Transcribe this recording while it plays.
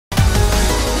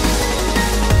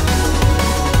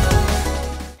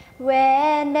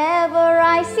Whenever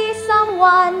I see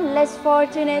someone less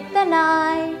fortunate than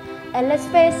I, and let's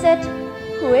face it,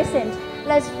 who isn't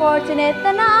less fortunate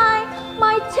than I,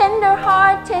 my tender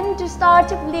heart tends to start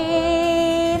to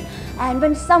bleed. And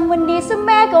when someone needs a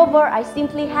makeover, I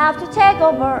simply have to take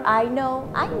over. I know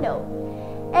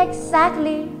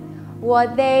exactly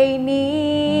what they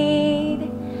need.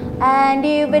 And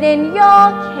even in your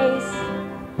case,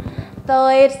 though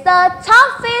it's the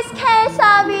toughest case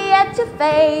I've yet to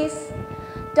face,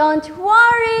 don't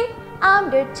worry, I'm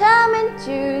determined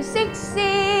to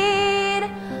succeed.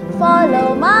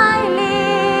 Follow my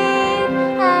lead,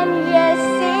 and yes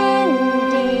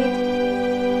indeed,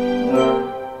 you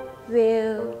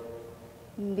will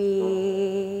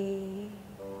be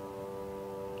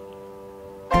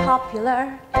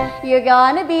popular. You're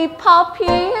gonna be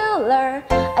popular.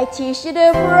 I teach you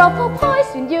the proper poise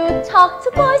when you talk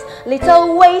to boys.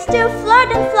 Little ways to flirt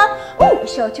and fluff. Ooh, I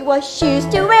showed you what shoes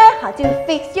to wear, how to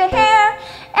fix your hair.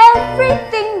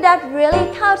 Everything that really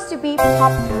counts to be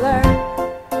popular.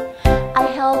 I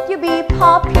help you be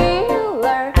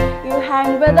popular. You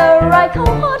hang with the right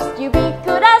cohorts. You be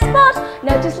good at sports.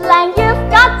 Know the slang you've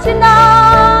got to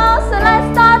know. So let's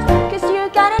start, 'cause you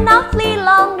got an awfully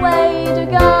long way to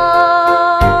go.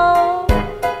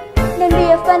 Don't be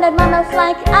offended by my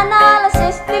flank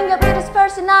analysis. Think of it as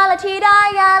personality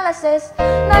dialysis.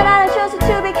 Learn how to choose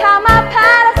to become a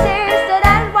pacifist. An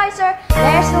advisor,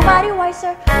 there's nobody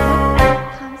wiser when it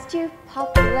comes to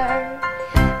popular.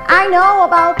 I know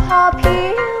about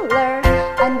popular,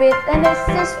 and witness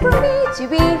is for me to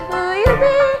be who you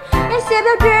be, instead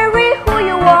of dreary who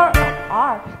you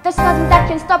are. There's nothing that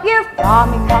can stop you from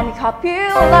becoming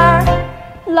popular.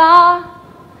 La,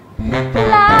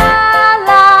 la,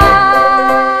 la,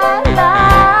 la,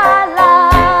 la.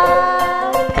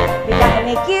 We gotta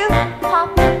make you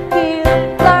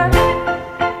popular.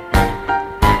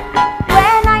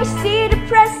 When I see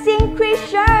depressing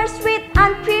creatures with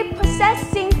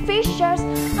unprepossessing features,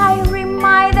 I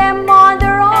remind them on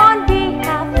their own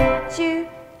behalf to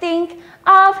think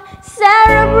of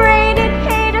celebrated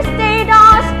haters. They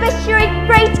are especially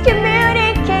great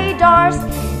communicators.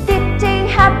 Did they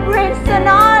have brains and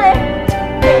all it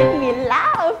made me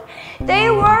laugh? They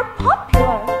were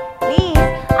popular. Please,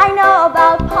 I know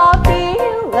about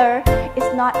popular.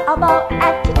 It's not about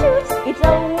attitudes, it's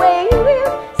a way you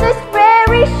live. So it's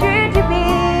very sure to be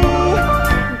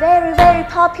very, very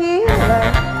popular,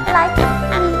 like me.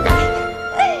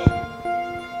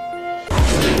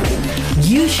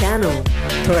 You Channel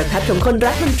โทรทัศน์ของคน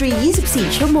รักดนตรี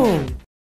 24 ชั่วโมง